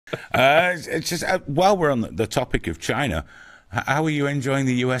It's just while we're on the topic of China, how are you enjoying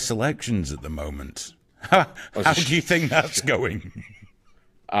the U.S. elections at the moment? How do you think that's going?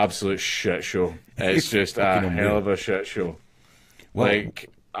 Absolute shit show. It's just a hell of a shit show. Well, like,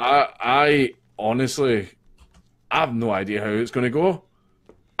 I honestly, I have no idea how it's going to go.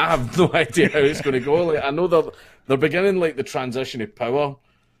 I have no idea how it's going to go. Like, I know they're beginning like the transition of power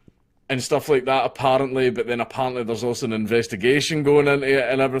and stuff like that, apparently, but then apparently there's also an investigation going into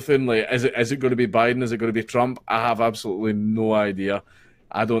it and everything. Like, is it going to be Biden? Is it going to be Trump? I have absolutely no idea.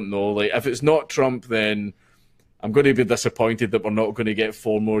 I don't know. Like, if it's not Trump, then I'm going to be disappointed that we're not going to get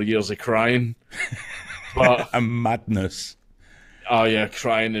 4 more years of crying. But and madness. Oh yeah,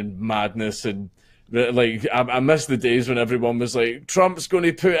 crying and madness, and like I miss the days when everyone was like, Trump's going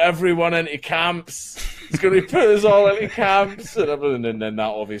to put everyone into camps. He's going to put us all into camps and everything, and then that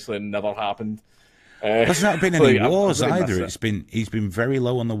obviously never happened. There's not been any wars either. He's been very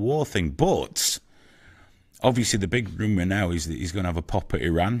low on the war thing, but obviously the big rumor now is that he's going to have a pop at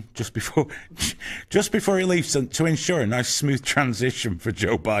Iran just before he leaves to ensure a nice smooth transition for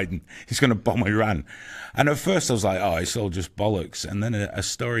Joe Biden. He's going to bomb Iran. And at first I was like, oh, it's all just bollocks. And then a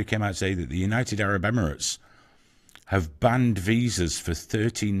story came out saying that the United Arab Emirates have banned visas for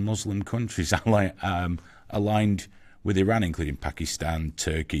 13 Muslim countries aligned with Iran, including Pakistan,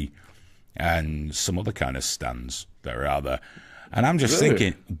 Turkey, and some other kind of stands that are out there. And I'm just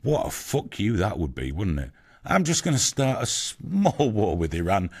thinking, what a fuck you that would be, wouldn't it? I'm just going to start a small war with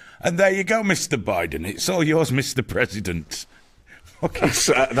Iran. And there you go, Mr. Biden. It's all yours, Mr. President. Okay.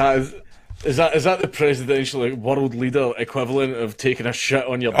 Is that the presidential world leader equivalent of taking a shit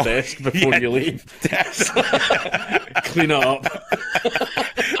on your desk before you leave? Clean it up.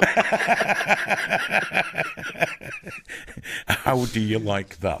 How do you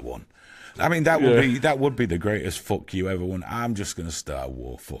like that one? I mean, that would be the greatest fuck you ever won. I'm just going to start a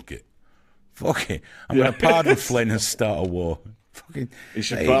war. Fuck it. Fuck it. I'm going to pardon Flynn and start a war. Fucking.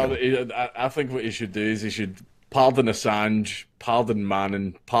 I think what he should do is he should pardon Assange, pardon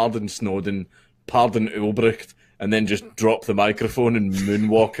Manning, pardon Snowden, pardon Ulbricht, and then just drop the microphone and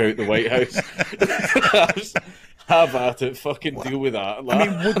moonwalk out the White House. Have at it. Fucking deal with that. I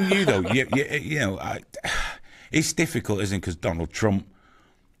mean, wouldn't you though? You know, it's difficult, isn't it? Because Donald Trump,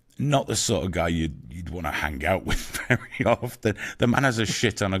 not the sort of guy you'd want to hang out with very often. The man has a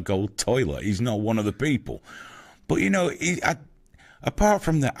shit on a gold toilet. He's not one of the people. But, you know, apart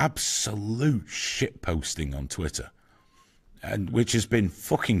from the absolute shit posting on Twitter, and which has been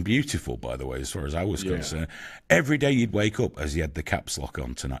fucking beautiful, by the way, as far as I was concerned, every day you'd wake up as he had the caps lock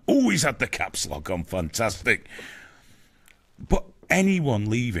on tonight. Oh, he's had the caps lock on. Fantastic. But anyone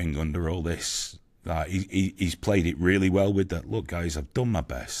leaving under all this, he's played it really well with that. Look, guys, I've done my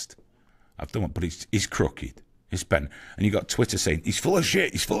best. But he's crooked. It's bent. And you got Twitter saying, he's full of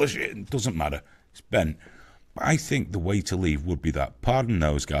shit, It doesn't matter. It's bent. But I think the way to leave would be that. Pardon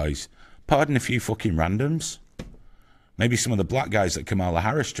those guys. Pardon a few fucking randoms. Maybe some of the black guys that Kamala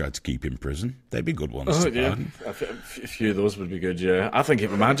Harris tried to keep in prison. They'd be good ones to pardon. A few of those would be good, yeah. I think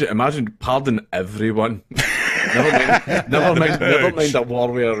imagine pardon everyone. Never mind a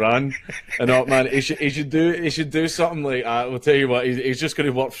war with Iran. And man, he should do something like that. We'll tell you what, he's just going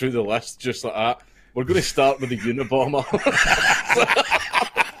to work through the list just like that. We're going to start with the Unabomber.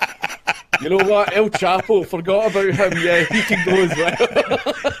 You know what? El Chapo, forgot about him. Yeah, he can go as well.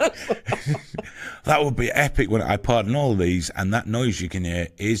 That would be epic when I pardon all these, and that noise you can hear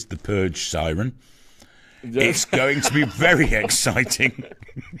is the purge siren. Yeah. It's going to be very exciting.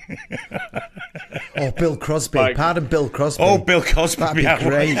 Oh, Bill Crosby. Pardon Bill Crosby. Oh, Bill Cosby. That'd be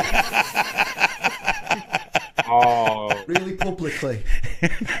great. Oh, really publicly.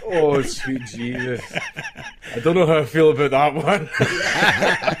 Oh, sweet Jesus. I don't know how I feel about that one.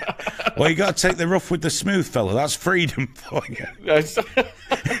 Well, you got to take the rough with the smooth, fella. That's freedom for you.